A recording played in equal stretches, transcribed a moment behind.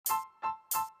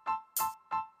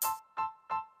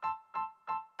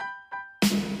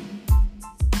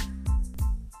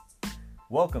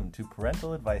Welcome to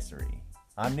Parental Advisory.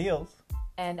 I'm Niels.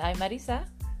 And I'm Marisa.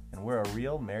 And we're a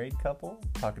real married couple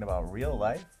talking about real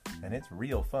life, and it's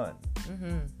real fun.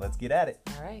 Let's get at it.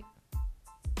 All right.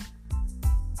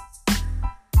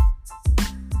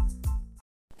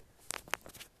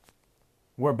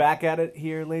 We're back at it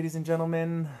here, ladies and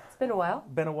gentlemen. It's been a while.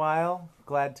 Been a while.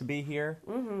 Glad to be here.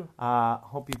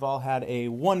 Hope you've all had a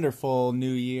wonderful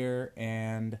new year,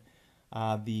 and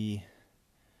the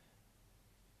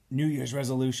New Year's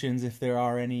resolutions, if there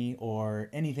are any, or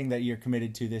anything that you're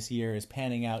committed to this year is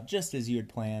panning out just as you had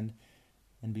planned.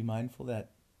 And be mindful that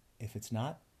if it's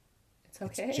not, it's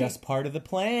okay. It's just part of the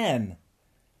plan.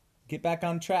 Get back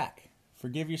on track.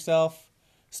 Forgive yourself.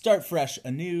 Start fresh,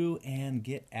 anew, and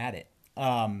get at it.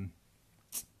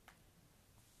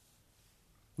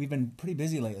 We've been pretty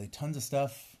busy lately. Tons of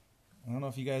stuff. I don't know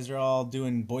if you guys are all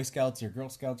doing Boy Scouts or Girl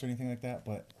Scouts or anything like that,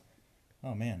 but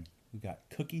oh man, we've got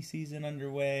cookie season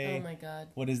underway. Oh my God.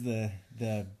 What is the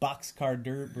boxcar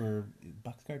derby or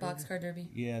boxcar derby? Boxcar Derby?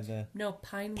 Yeah,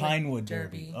 Pinewood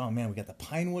Derby. Oh man, we got the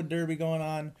Pinewood Derby going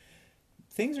on.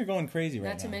 Things are going crazy right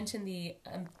now. Not to mention the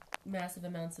massive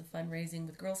amounts of fundraising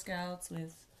with Girl Scouts,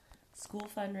 with school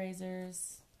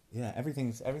fundraisers. Yeah,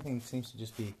 everything seems to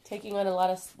just be Taking on a lot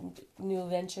of new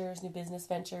ventures, new business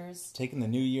ventures. taking the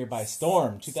new year by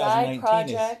storm. 2019 Side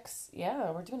projects.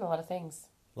 Yeah, we're doing a lot of things.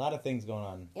 A lot of things going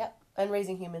on. Yep. And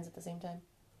raising humans at the same time.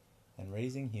 And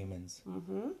raising humans.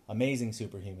 Amazing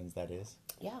superhumans, that is.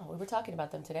 Yeah, we were talking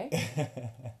about them today.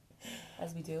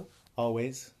 As we do.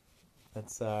 Always.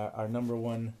 That's our number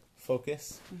one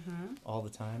focus. All the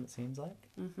time, it seems like.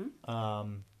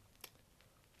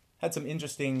 Had some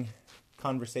interesting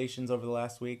conversations over the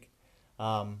last week.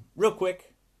 Real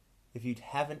quick, if you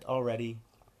haven't already,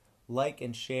 like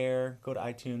and share, go to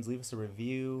iTunes, leave us a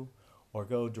review, or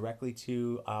go directly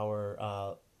to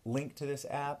our link to this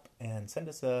app and send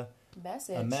us a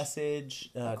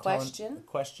message,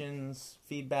 questions,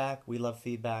 feedback. We love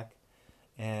feedback.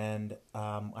 And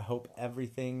I hope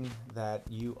everything that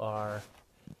you are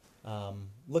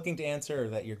looking to answer, or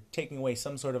that you're taking away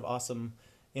some sort of awesome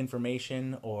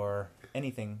information or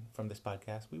anything from this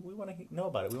podcast, we want to know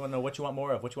about it. We want to know what you want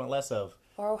more of, what you want less of,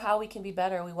 or how we can be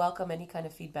better. We welcome any kind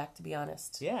of feedback, to be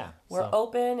honest. Yeah, we're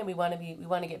open, and we want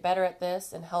to get better at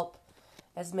this and help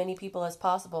as many people as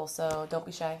possible. So don't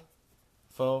be shy.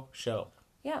 Faux show.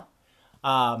 Yeah.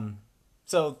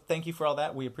 So thank you for all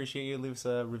that. We appreciate you. Leave us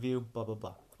a review. Blah blah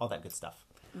blah. All that good stuff.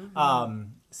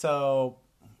 So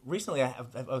recently, I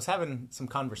was having some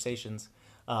conversations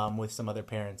with some other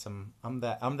parents. I'm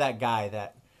that guy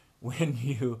that when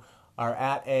you are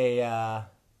at a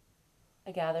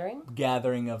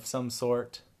gathering of some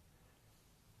sort,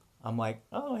 I'm like,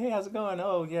 oh hey, how's it going?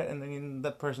 Oh yeah, and then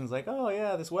that person's like, oh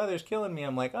yeah, this weather's killing me.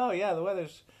 I'm like, oh yeah, the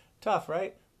weather's tough,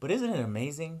 right? But isn't it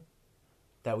amazing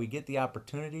that we get the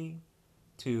opportunity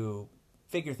to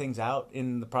figure things out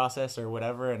in the process or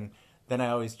whatever? And then I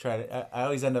always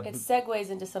end up... It segues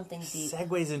into something deep.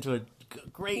 Segues into a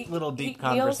great little deep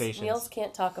conversation. Niels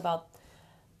can't talk about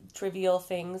trivial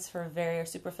things or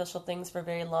superficial things for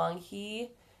very long.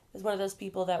 He is one of those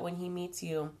people that when he meets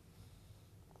you,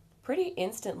 pretty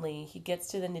instantly, he gets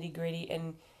to the nitty-gritty,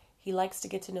 and he likes to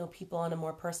get to know people on a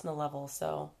more personal level.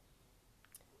 So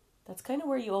that's kind of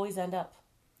where you always end up.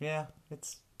 Yeah,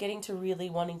 it's... getting to really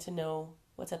wanting to know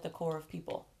what's at the core of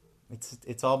people.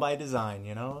 It's all by design,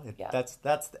 you know? That's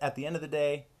at the end of the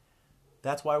day,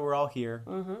 that's why we're all here.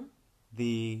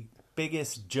 The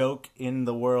biggest joke in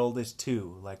the world is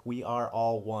two. Like, we are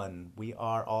all one. We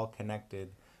are all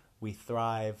connected. We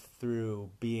thrive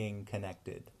through being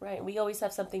connected. Right. We always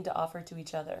have something to offer to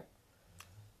each other.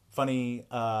 Funny,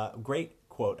 great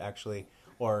quote, actually,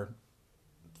 or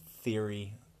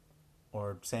theory,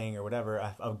 or saying, or whatever.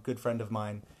 A good friend of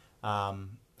mine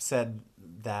said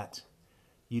that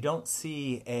you don't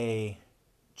see a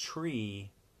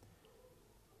tree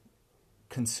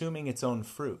consuming its own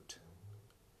fruit.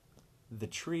 The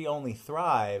tree only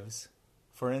thrives,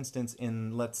 for instance,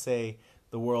 in, let's say,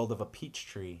 the world of a peach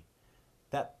tree.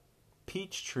 That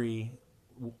peach tree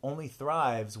only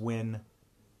thrives when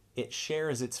it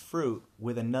shares its fruit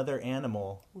with another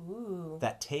animal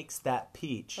that takes that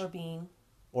peach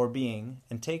or being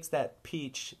and takes that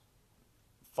peach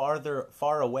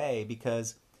far away,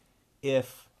 because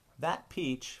if that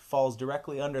peach falls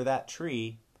directly under that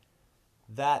tree,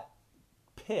 that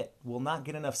pit will not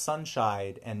get enough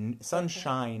sunshine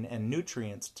and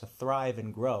nutrients to thrive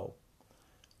and grow.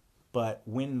 But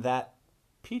when that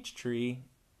peach tree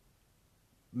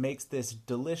makes this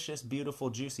delicious, beautiful,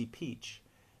 juicy peach,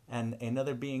 and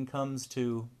another being comes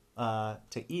to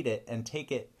eat it and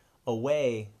take it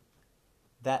away,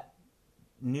 that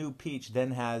new peach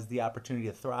then has the opportunity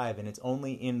to thrive, and it's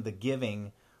only in the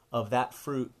giving of that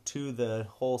fruit to the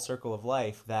whole circle of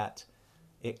life that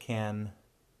it can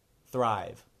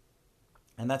thrive.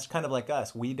 And that's kind of like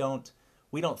us. We don't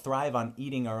thrive on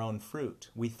eating our own fruit.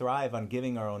 We thrive on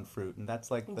giving our own fruit. And that's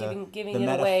like giving the it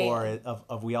metaphor away.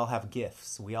 of we all have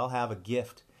gifts. We all have a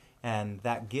gift, and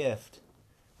that gift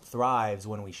thrives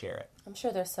when we share it. I'm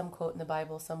sure there's some quote in the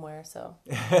Bible somewhere, so.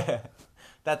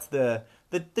 That's the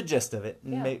gist of it.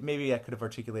 Yeah. Maybe I could have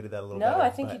articulated that a little No, better. I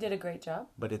think you did a great job.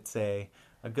 But it's a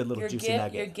good little Your juicy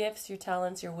nugget. your gifts, your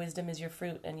talents, your wisdom is your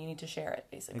fruit, and you need to share it,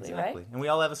 basically, Exactly. right? And we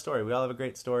all have a story. We all have a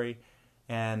great story.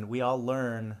 And we all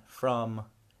learn from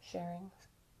Sharing.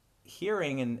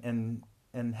 hearing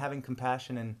and having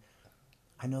compassion. And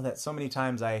I know that so many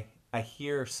times I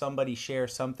hear somebody share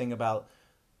something about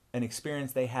an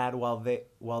experience they had while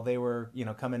they were,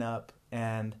 coming up,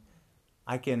 and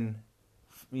I can,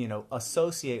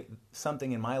 associate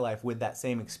something in my life with that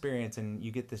same experience, and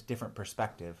you get this different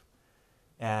perspective.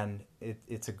 And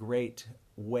it's a great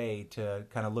way to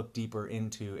kind of look deeper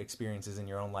into experiences in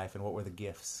your own life and what were the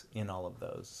gifts in all of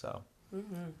those. So,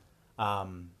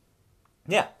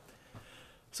 yeah.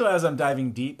 So as I'm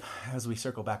diving deep, as we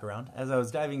circle back around, as I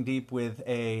was diving deep with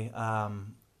a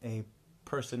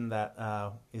person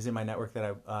that is in my network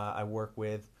that I work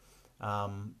with,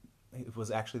 it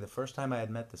was actually the first time I had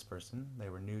met this person. They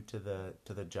were new to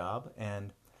the job,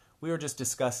 and we were just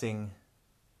discussing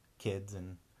kids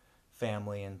and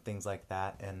family and things like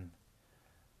that. And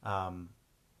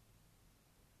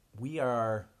we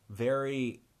are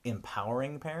very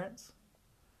empowering parents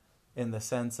in the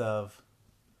sense of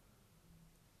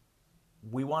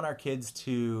we want our kids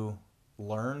to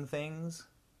learn things.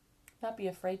 Not be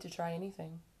afraid to try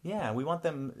anything. Yeah, we want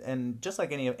them, and just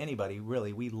like anybody,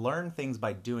 really, we learn things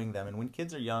by doing them. And when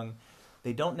kids are young,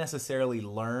 they don't necessarily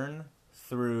learn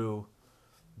through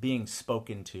being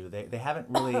spoken to. They haven't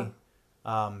really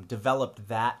developed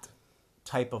that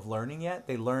type of learning yet.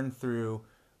 They learn through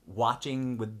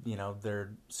watching with,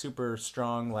 their super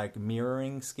strong, like,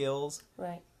 mirroring skills.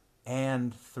 Right.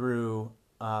 And through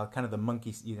kind of the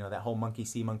monkey, that whole monkey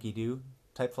see, monkey do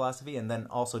type philosophy. And then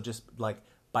also just, like,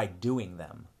 by doing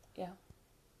them. Yeah.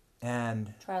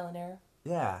 And trial and error.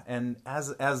 Yeah, and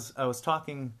as I was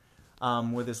talking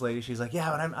with this lady, she's like,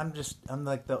 "Yeah, but I'm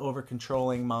like the over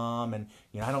controlling mom, and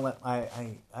I don't let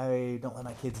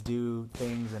my kids do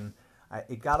things." And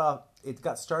it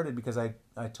got started because I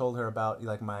told her about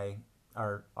like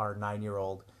our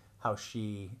 9-year-old, how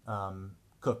she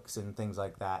cooks and things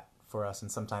like that for us,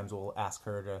 and sometimes we'll ask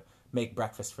her to make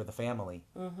breakfast for the family.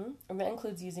 Mm-hmm. And that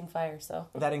includes using fire, so.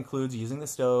 That includes using the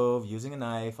stove, using a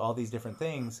knife, all these different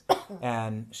things.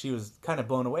 And she was kind of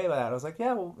blown away by that. I was like,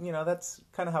 yeah, well, that's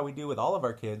kind of how we do with all of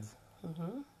our kids.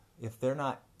 Mm-hmm. If they're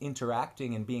not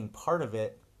interacting and being part of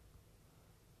it,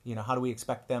 how do we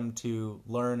expect them to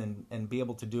learn and be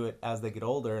able to do it as they get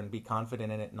older and be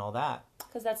confident in it and all that?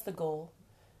 Because that's the goal,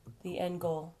 the end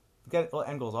goal. End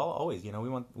goals always, we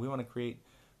want to create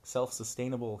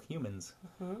self-sustainable humans.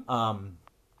 Mm-hmm.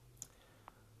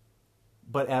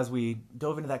 But as we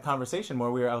dove into that conversation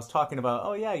more, I was talking about,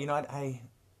 I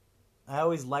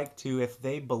always like to, if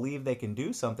they believe they can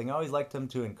do something, I always like them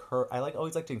to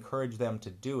always like to encourage them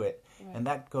to do it. Right. And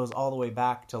that goes all the way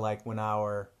back to like when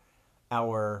our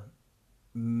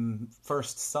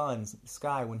first son,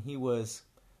 Sky, when he was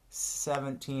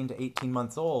 17 to 18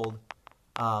 months old,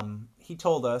 he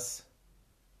told us,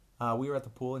 we were at the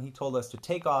pool, and he told us to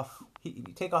take off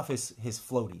his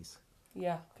floaties.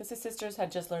 Yeah, because his sisters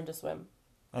had just learned to swim.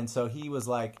 And so he was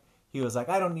like,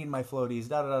 I don't need my floaties,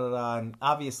 da da da da. And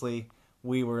obviously,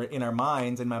 we were in our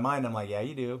minds. In my mind, I'm like, yeah,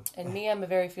 you do. And me, I'm a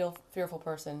very fearful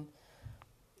person,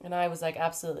 and I was like,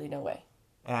 absolutely no way.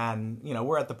 And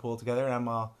we're at the pool together, and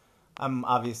I'm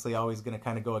obviously always going to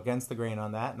kind of go against the grain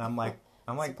on that. And I'm like,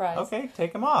 surprise. Okay,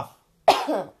 take them off.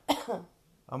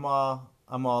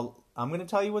 I'm going to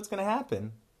tell you what's going to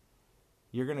happen.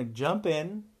 You're going to jump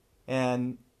in,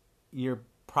 and you're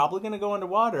probably going to go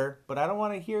underwater, but I don't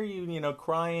want to hear you,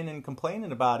 crying and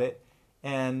complaining about it.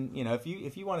 And, if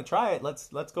you want to try it, let's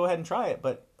go ahead and try it.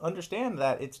 But understand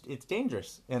that it's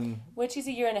dangerous. And which he's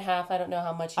a year and a half. I don't know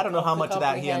how much. I don't know how much of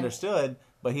that he understood,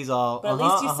 but he's all. But at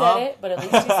least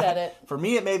you said it. For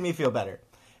me, it made me feel better.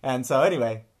 And so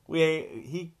anyway,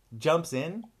 he jumps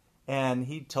in. And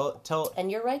he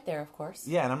and you're right there, of course.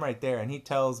 Yeah, and I'm right there, and he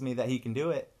tells me that he can do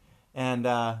it, and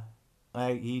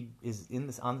he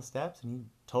is on the steps, and he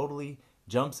totally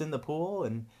jumps in the pool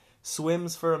and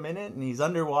swims for a minute, and he's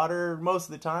underwater most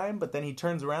of the time, but then he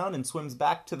turns around and swims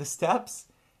back to the steps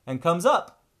and comes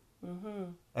up.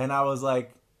 Mm-hmm. And I was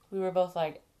like, we were both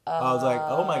like, I was like,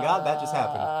 oh my God, that just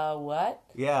happened. What?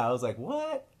 Yeah, I was like,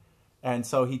 what? And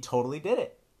so he totally did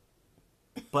it.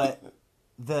 But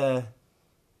the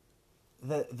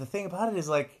thing about it is,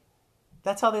 like,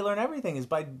 that's how they learn everything, is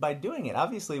by doing it.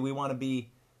 Obviously, we want to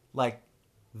be like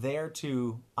there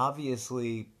to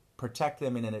obviously protect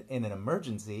them in an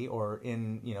emergency or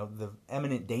in, you know, the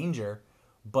imminent danger.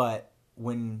 But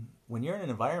when you're in an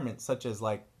environment such as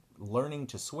like learning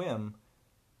to swim,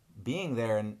 being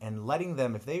there and letting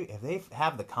them, if they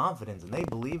have the confidence and they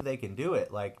believe they can do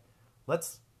it, like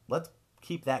let's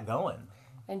keep that going.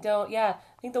 And don't, yeah,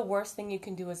 I think the worst thing you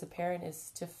can do as a parent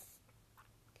is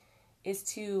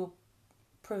to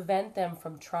prevent them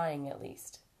from trying, at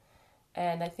least.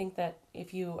 And I think that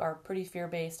if you are pretty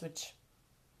fear-based, which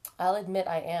I'll admit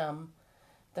I am,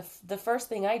 the first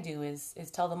thing I do is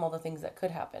tell them all the things that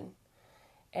could happen.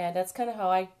 And that's kind of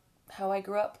how I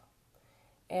grew up.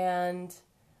 And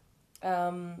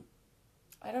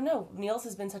I don't know, Niels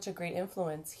has been such a great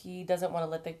influence. He doesn't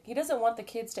want the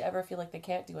kids to ever feel like they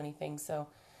can't do anything. So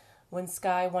when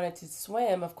Sky wanted to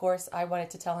swim, of course, I wanted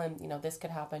to tell him, you know, this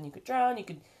could happen. You could drown, you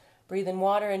could breathe in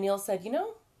water. And Niels said, you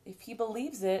know, if he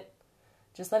believes it,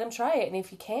 just let him try it. And if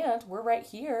he can't, we're right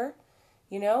here.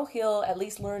 You know, he'll at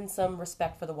least learn some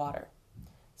respect for the water.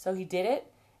 So he did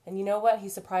it. And you know what? He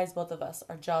surprised both of us.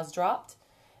 Our jaws dropped.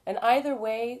 And either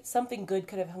way, something good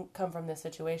could have come from this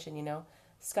situation, you know.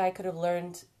 Sky could have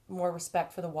learned more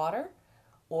respect for the water,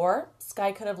 or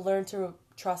Sky could have learned to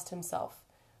trust himself,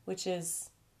 which is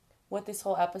what this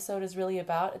whole episode is really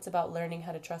about. It's about learning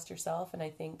how to trust yourself. And I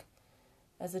think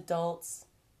as adults,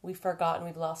 we've forgotten,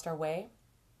 we've lost our way.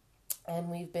 And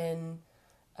we've been,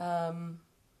 I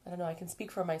don't know, I can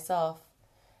speak for myself,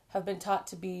 have been taught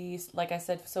to be, like I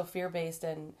said, so fear-based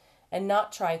and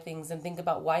not try things and think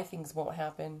about why things won't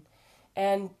happen.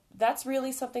 And that's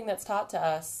really something that's taught to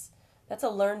us. That's a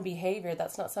learned behavior.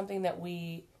 That's not something that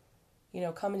we, you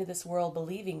know, come into this world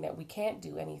believing that we can't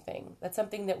do anything. That's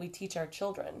something that we teach our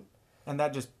children. And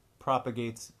that just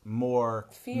propagates more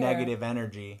Fear. Negative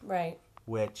energy. Right.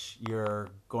 Which you're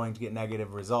going to get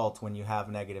negative results when you have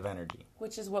negative energy.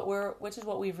 Which is what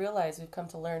we've realized, we've come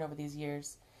to learn over these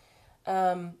years.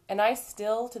 And I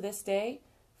still, to this day,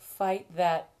 fight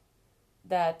that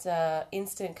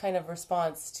instant kind of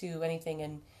response to anything,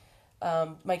 and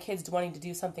my kids wanting to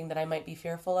do something that I might be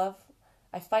fearful of.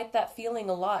 I fight that feeling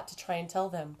a lot to try and tell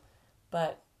them,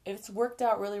 but it's worked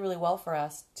out really, really well for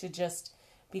us to just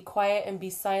be quiet and be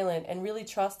silent and really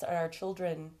trust that our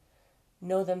children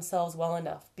know themselves well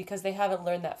enough, because they haven't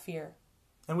learned that fear.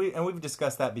 And we've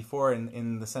discussed that before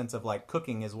in the sense of like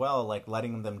cooking as well, like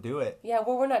letting them do it. Yeah,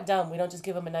 well, we're not dumb. We don't just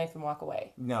give them a knife and walk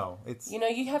away. No, it's... You know,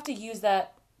 you have to use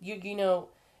that, you know,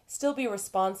 still be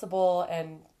responsible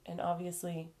and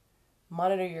obviously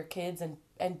monitor your kids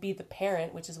and be the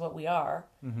parent, which is what we are.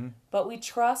 Mm-hmm. But we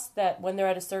trust that when they're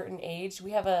at a certain age,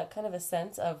 we have a kind of a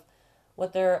sense of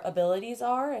what their abilities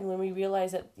are. And when we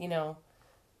realize that, you know,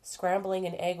 scrambling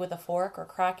an egg with a fork or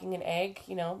cracking an egg,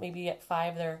 you know, maybe at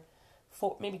 5 they're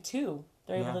 4, maybe 2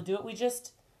 they're able to do it. We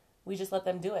just let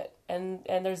them do it, and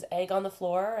there's egg on the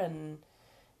floor and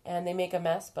they make a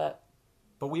mess, but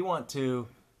we want to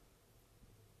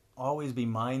always be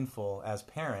mindful as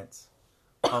parents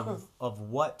of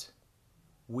what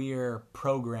we're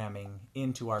programming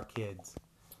into our kids.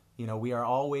 You know, we are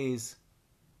always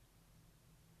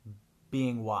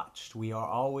being watched. We are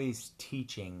always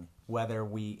teaching, whether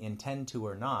we intend to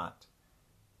or not.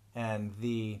 And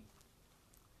the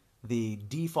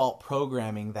default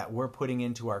programming that we're putting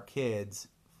into our kids,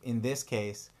 in this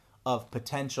case, of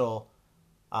potential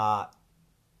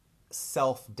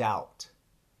self-doubt.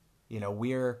 You know,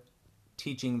 we're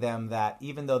teaching them that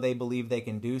even though they believe they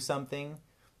can do something,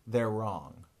 they're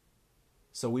wrong.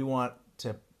 So we want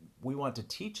to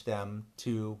teach them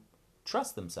to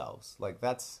trust themselves. Like,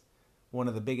 that's one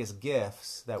of the biggest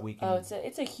gifts that we can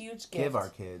it's a huge gift. Give our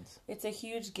kids. It's a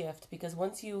huge gift, because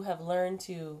once you have learned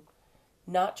to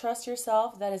not trust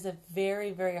yourself, that is a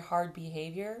very, very hard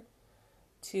behavior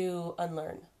to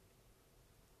unlearn.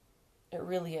 It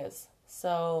really is.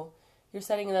 So you're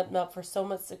setting them up for so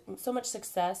much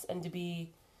success, and to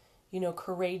be, you know,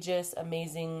 courageous,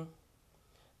 amazing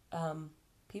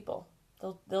people.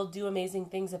 They'll do amazing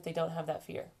things if they don't have that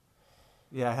fear.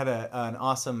 Yeah, I had an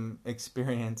awesome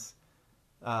experience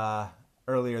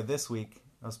earlier this week.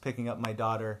 I was picking up my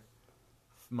daughter,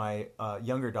 my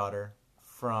younger daughter,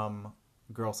 from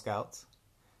Girl Scouts,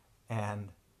 and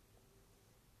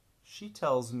she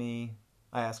tells me,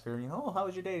 I ask her, you know, oh, how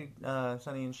was your day,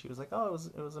 Sonny? And she was like, oh,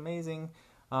 it was amazing.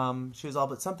 She was all,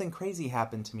 but something crazy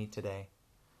happened to me today.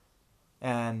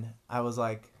 And I was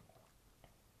like,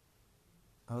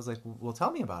 well,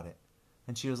 tell me about it.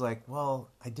 And she was like, well,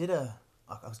 I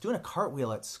was doing a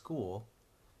cartwheel at school,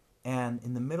 and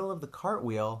in the middle of the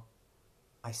cartwheel,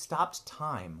 I stopped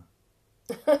time.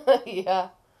 Yeah.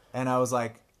 And I was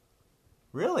like,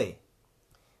 really?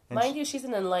 And Mind you, she's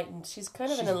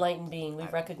kind of an enlightened being.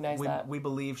 We've recognized that. We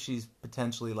believe she's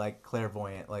potentially like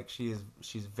clairvoyant. Like she's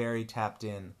very tapped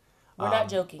in. We're not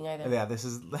joking either. Yeah, this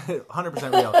is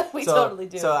 100% real. We totally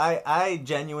do. So I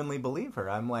genuinely believe her.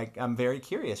 I'm very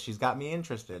curious. She's got me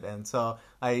interested. And so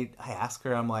I ask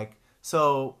her, I'm like,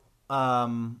 so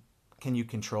can you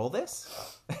control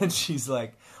this? And she's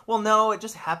like, well, no, it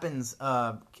just happens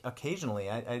occasionally.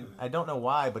 I don't know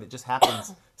why, but it just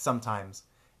happens sometimes.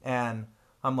 And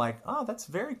I'm like, oh, that's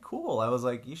very cool. I was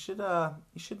like, you should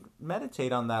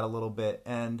meditate on that a little bit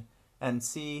and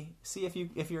see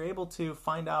if you're able to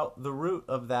find out the root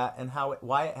of that and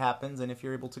why it happens, and if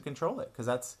you're able to control it, because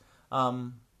that's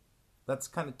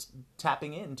kind of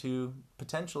tapping into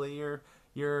potentially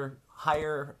your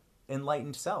higher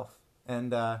enlightened self.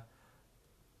 And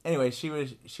anyway, she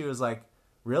was like,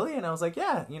 really? And I was like,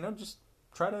 yeah, just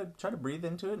try to breathe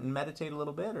into it and meditate a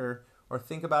little bit, or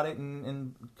think about it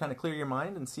and kind of clear your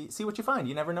mind and see what you find.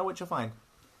 You never know what you'll find.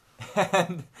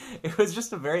 And it was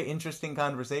just a very interesting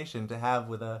conversation to have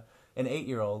with an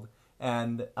 8-year-old.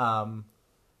 And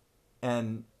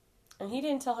he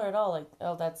didn't tell her at all, like,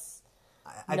 oh, that's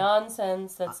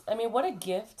nonsense. What a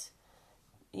gift,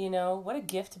 what a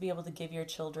gift to be able to give your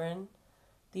children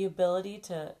the ability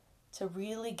to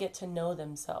really get to know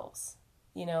themselves,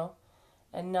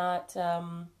 and not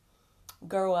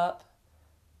grow up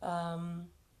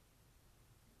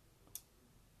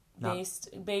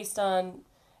based on,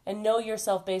 and know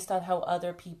yourself based on how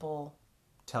other people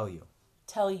tell you.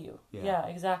 Yeah,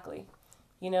 exactly.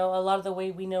 A lot of the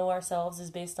way we know ourselves is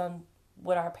based on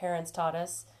what our parents taught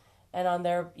us, and on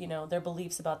their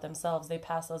beliefs about themselves. They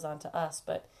pass those on to us.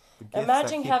 But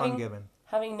imagine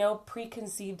having no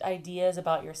preconceived ideas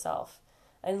about yourself,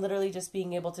 and literally just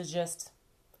being able to just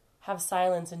have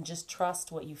silence and just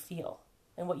trust what you feel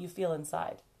and what you feel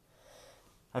inside.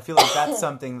 I feel like that's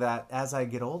something that as I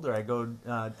get older, I go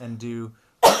and do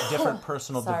different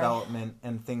personal development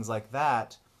and things like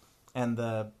that. And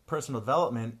the personal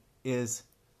development is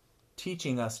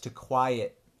teaching us to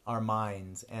quiet our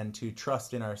minds and to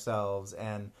trust in ourselves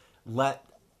and let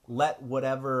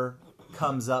whatever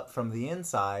comes up from the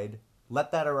inside,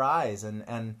 let that arise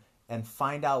and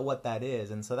find out what that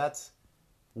is. And so that's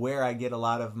where I get a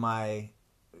lot of my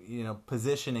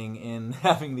positioning in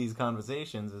having these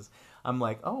conversations. Is I'm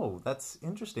like, oh, that's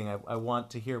interesting. I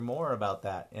want to hear more about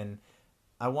that. And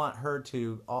I want her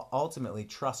to ultimately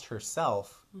trust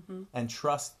herself, mm-hmm. and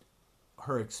trust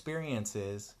her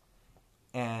experiences,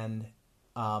 and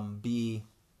be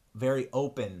very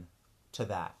open to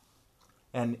that.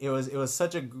 And it was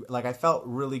such I felt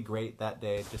really great that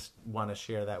day. Just want to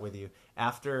share that with you.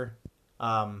 After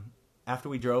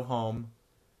we drove home,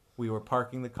 we were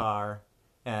parking the car,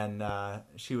 and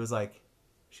she was like,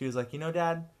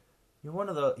 Dad, you're one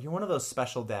of those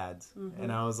special dads. Mm-hmm.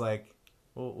 And I was like,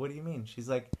 well, what do you mean? She's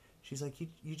like,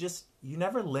 you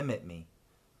never limit me.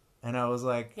 And I was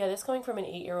like, yeah, this coming from an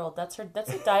 8-year-old. That's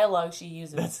the dialogue she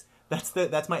uses.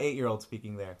 That's my 8-year-old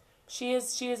speaking there. She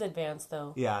is advanced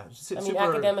though. Yeah,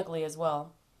 academically as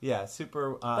well. Yeah,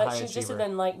 super. But high she's achiever.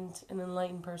 Just an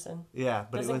enlightened person. Yeah,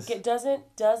 but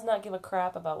does not give a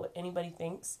crap about what anybody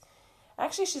thinks.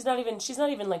 Actually, she's not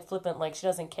even like flippant. Like, she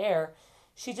doesn't care.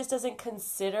 She just doesn't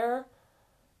consider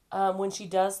when she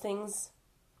does things.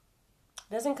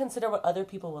 Doesn't consider what other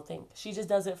people will think. She just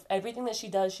does it. Everything that she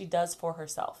does for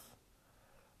herself,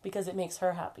 because it makes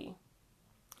her happy.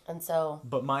 And so.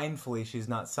 But mindfully, she's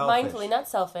not selfish. Mindfully, not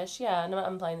selfish. Yeah, I'm not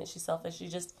implying that she's selfish.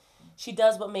 She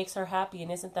does what makes her happy,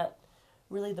 and isn't that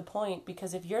really the point?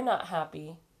 Because if you're not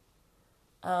happy,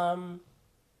 what's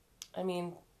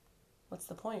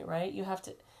the point, right? You have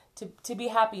to be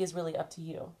happy is really up to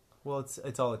you. Well,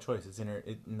 it's all a choice. And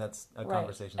that's a right.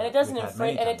 conversation. And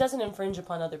it doesn't infringe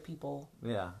upon other people.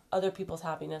 Yeah. Other people's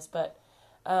happiness, but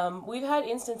we've had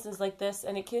instances like this,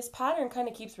 and his pattern kind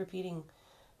of keeps repeating.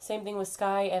 Same thing with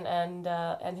Sky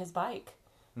and his bike.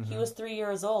 Mm-hmm. He was 3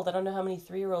 years old. I don't know how many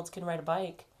 3-year-olds can ride a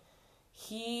bike.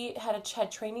 He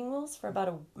had training wheels for about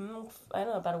a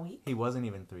week. He wasn't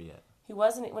even 3 yet. He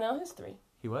wasn't. Well, no, he was 3.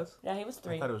 He was? Yeah, he was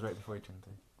 3. I thought it was right before he turned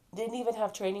 3. Didn't even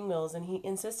have training wheels, and he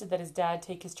insisted that his dad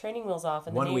take his training wheels off.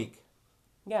 And 1 week.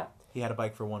 Yeah. He had a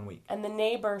bike for 1 week. And the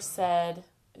neighbor said,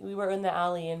 we were in the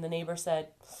alley, and the neighbor said,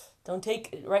 don't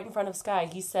take it right in front of Sky.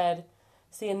 He said,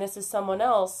 see, and this is someone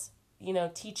else,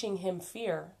 teaching him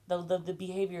fear, the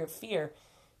behavior of fear,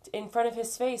 in front of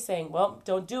his face, saying, well,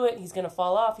 don't do it. He's going to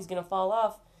fall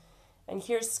off. And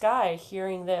here's Sky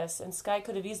hearing this, and Sky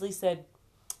could have easily said,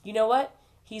 you know what?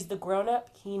 He's the grown-up.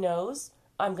 He knows.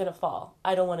 I'm going to fall.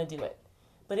 I don't want to do it.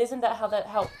 But isn't that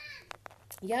how...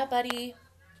 Yeah, buddy.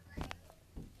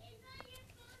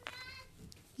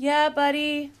 Yeah,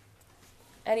 buddy.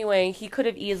 Anyway, he could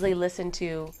have easily listened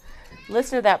to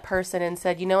that person and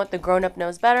said, you know what? The grown-up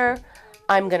knows better.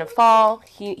 I'm going to fall.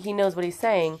 He knows what he's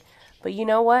saying. But you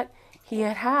know what? He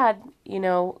had,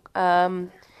 even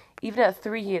at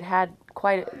 3, he had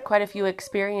quite a few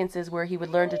experiences where he would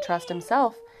learn to trust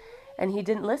himself. And he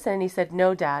didn't listen. And he said,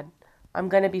 no, Dad, I'm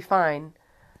going to be fine.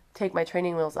 Take my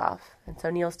training wheels off. And so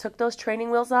Niels took those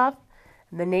training wheels off.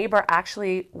 And the neighbor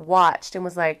actually watched and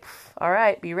was like, all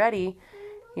right, be ready.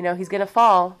 He's going to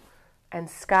fall. And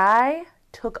Sky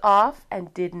took off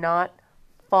and did not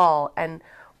fall. And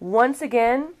once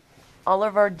again, all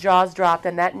of our jaws dropped.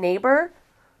 And that neighbor,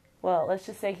 well, let's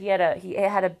just say he had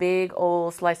a big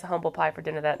old slice of humble pie for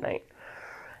dinner that night.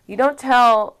 You don't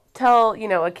tell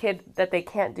a kid that they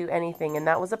can't do anything, and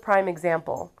that was a prime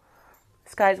example.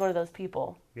 Sky's one of those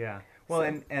people. Yeah. Well,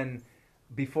 so. and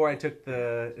before I took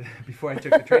the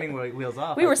training wheels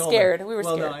off, we were scared.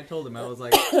 Well, no, I told him, I was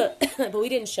like, but we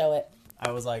didn't show it.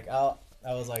 I was like, all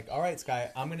right, Sky,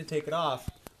 I'm going to take it off,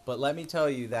 but let me tell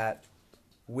you that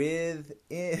when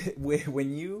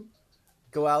you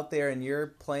go out there and you're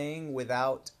playing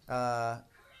without,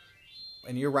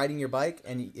 and you're riding your bike,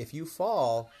 and if you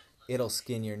fall, it'll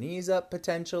skin your knees up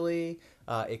potentially.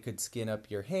 It could skin up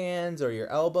your hands or your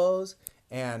elbows.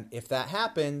 And if that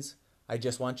happens, I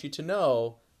just want you to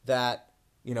know that,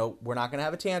 we're not going to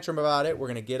have a tantrum about it. We're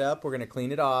going to get up, we're going to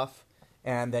clean it off,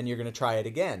 and then you're going to try it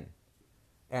again.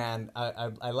 And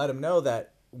I let him know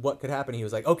that what could happen. He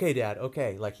was like, okay, Dad,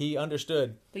 okay. Like, he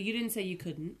understood. But you didn't say you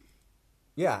couldn't.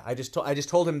 Yeah, I just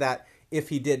told him that if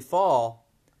he did fall,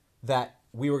 that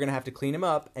we were going to have to clean him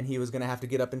up, and he was going to have to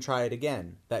get up and try it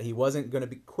again. That he wasn't going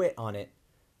to quit on it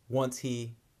once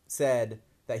he said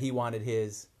that he wanted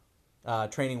his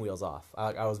training wheels off.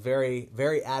 I was very,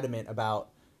 very adamant about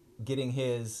getting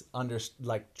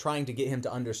trying to get him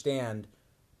to understand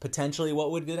potentially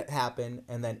what would happen,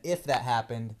 and then if that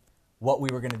happened, what we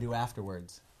were going to do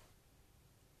afterwards.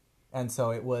 And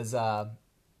so it was.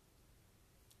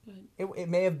 It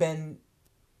may have been.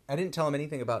 I didn't tell him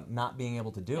anything about not being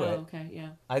able to do it. Okay, yeah.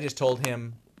 I just told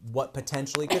him what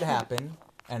potentially could happen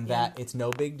and that it's no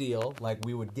big deal. Like,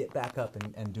 we would get back up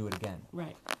and do it again.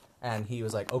 Right. And he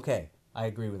was like, okay, I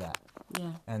agree with that.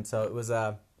 Yeah. And so it was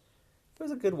a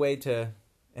good way to,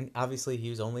 and obviously he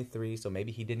was only 3, so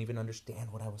maybe he didn't even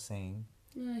understand what I was saying.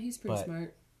 He's pretty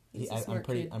smart. He's a smart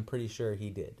kid. I'm pretty sure he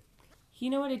did. You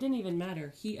know what? It didn't even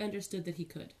matter. He understood that he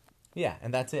could. Yeah,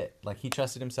 and that's it. Like, he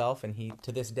trusted himself, and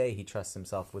to this day, he trusts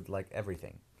himself with, like,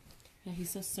 everything. Yeah,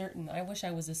 he's so certain. I wish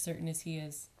I was as certain as he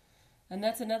is. And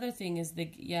that's another thing is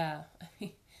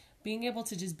being able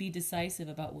to just be decisive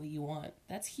about what you want.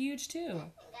 That's huge, too.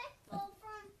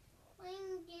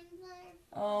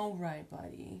 Oh, right,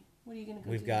 buddy. What are you going to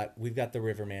go do? We've got the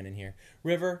Riverman in here.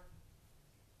 River,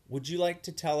 would you like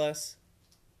to tell us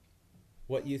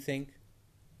what you think?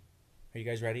 Are you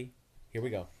guys ready? Here we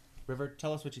go. River,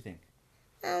 tell us what you think.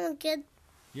 I'm good.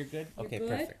 You're good? Okay, good?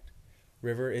 Perfect.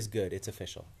 River is good. It's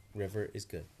official. River is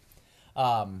good.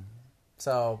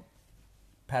 So,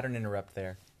 pattern interrupt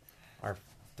there. Our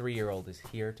 3-year-old is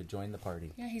here to join the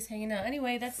party. Yeah, he's hanging out.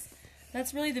 Anyway,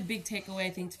 that's really the big takeaway I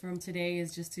think from today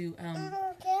is just to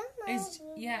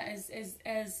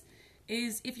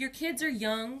is if your kids are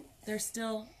young, there's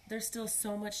still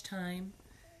so much time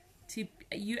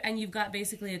and you've got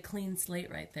basically a clean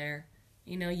slate right there.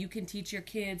 You can teach your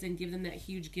kids and give them that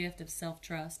huge gift of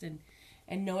self-trust and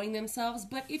knowing themselves.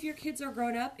 But if your kids are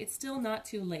grown up, it's still not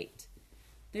too late.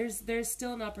 There's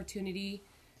still an opportunity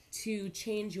to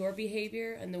change your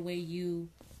behavior and the way you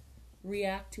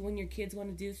react to when your kids want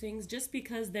to do things. Just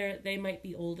because they might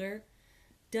be older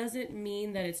doesn't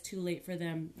mean that it's too late for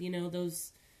them.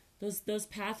 Those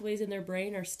pathways in their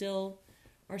brain are still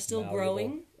malleable.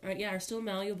 Growing. Are still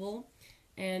malleable.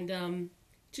 And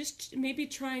just maybe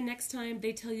try next time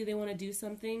they tell you they want to do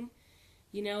something.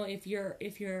 If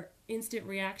your instant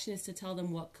reaction is to tell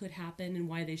them what could happen and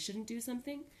why they shouldn't do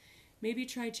something, maybe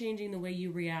try changing the way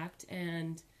you react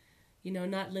and,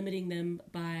 not limiting them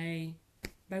by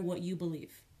what you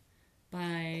believe,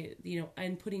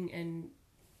 and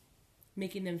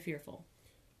making them fearful.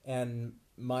 And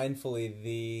mindfully,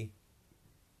 the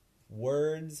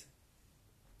words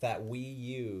that we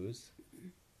use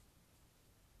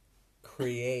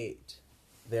create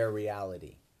their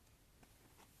reality.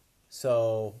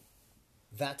 So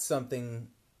that's something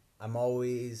I'm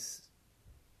always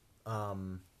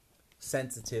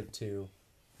sensitive to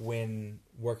when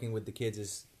working with the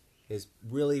kids is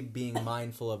really being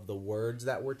mindful of the words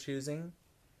that we're choosing,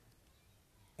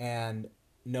 and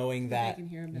knowing that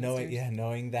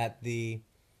knowing that the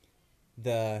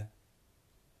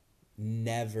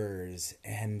nevers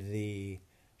and the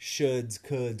shoulds,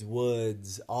 coulds,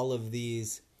 woulds, all of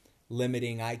these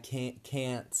limiting I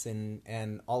can'ts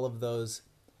and all of those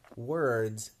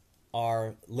words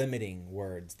are limiting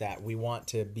words that we want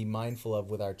to be mindful of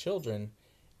with our children,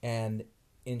 and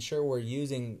ensure we're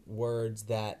using words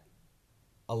that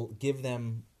give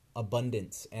them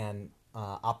abundance and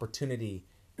opportunity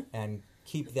and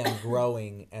keep them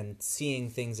growing and seeing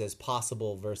things as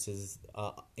possible versus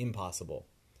impossible.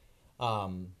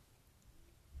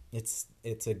 It's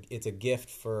a gift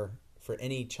for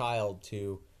any child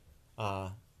to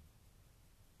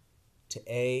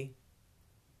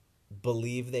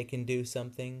believe they can do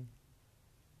something,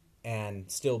 and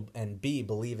B,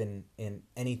 believe in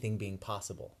anything being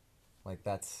possible. Like,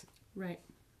 that's right.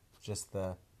 Just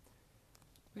the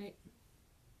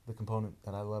component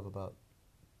that I love about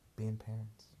being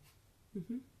parents.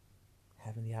 Mm-hmm.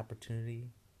 Having the opportunity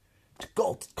to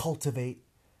cultivate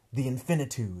the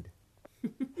infinitude.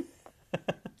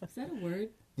 Is that a word?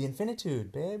 The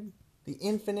infinitude, babe. The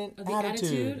infinite the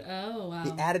attitude. Oh, wow.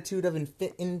 The attitude of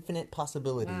infinite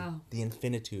possibility. Wow. The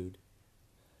infinitude.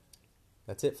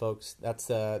 That's it, folks. That's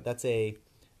a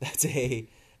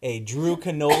Drew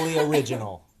Canoli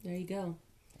original. There you go.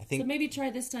 I think. So maybe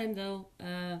try this time though,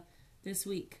 this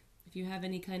week. If you have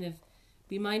any kind of,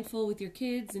 be mindful with your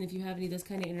kids, and if you have any of those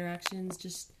kind of interactions,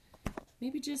 just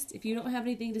if you don't have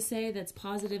anything to say that's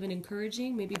positive and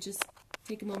encouraging, maybe just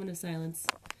take a moment of silence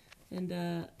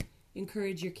and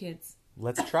encourage your kids.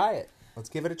 Let's try it. Let's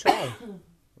give it a try.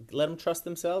 Let them trust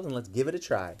themselves, and let's give it a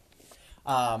try.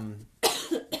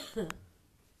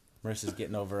 Marissa's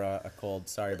getting over a cold.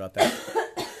 Sorry about that.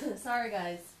 Sorry,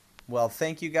 guys. Well,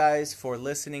 thank you guys for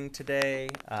listening today.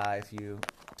 If you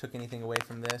took anything away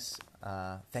from this,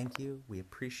 thank you. We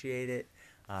appreciate it.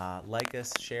 Like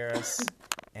us, share us,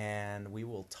 and we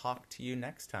will talk to you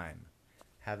next time.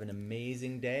 Have an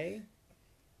amazing day.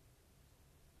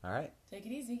 All right. Take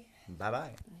it easy. Bye-bye.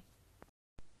 Bye.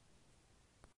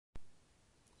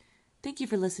 Thank you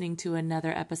for listening to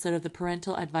another episode of the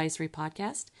Parental Advisory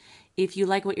Podcast. If you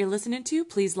like what you're listening to,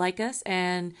 please like us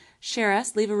and share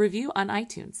us. Leave a review on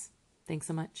iTunes. Thanks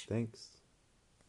so much. Thanks.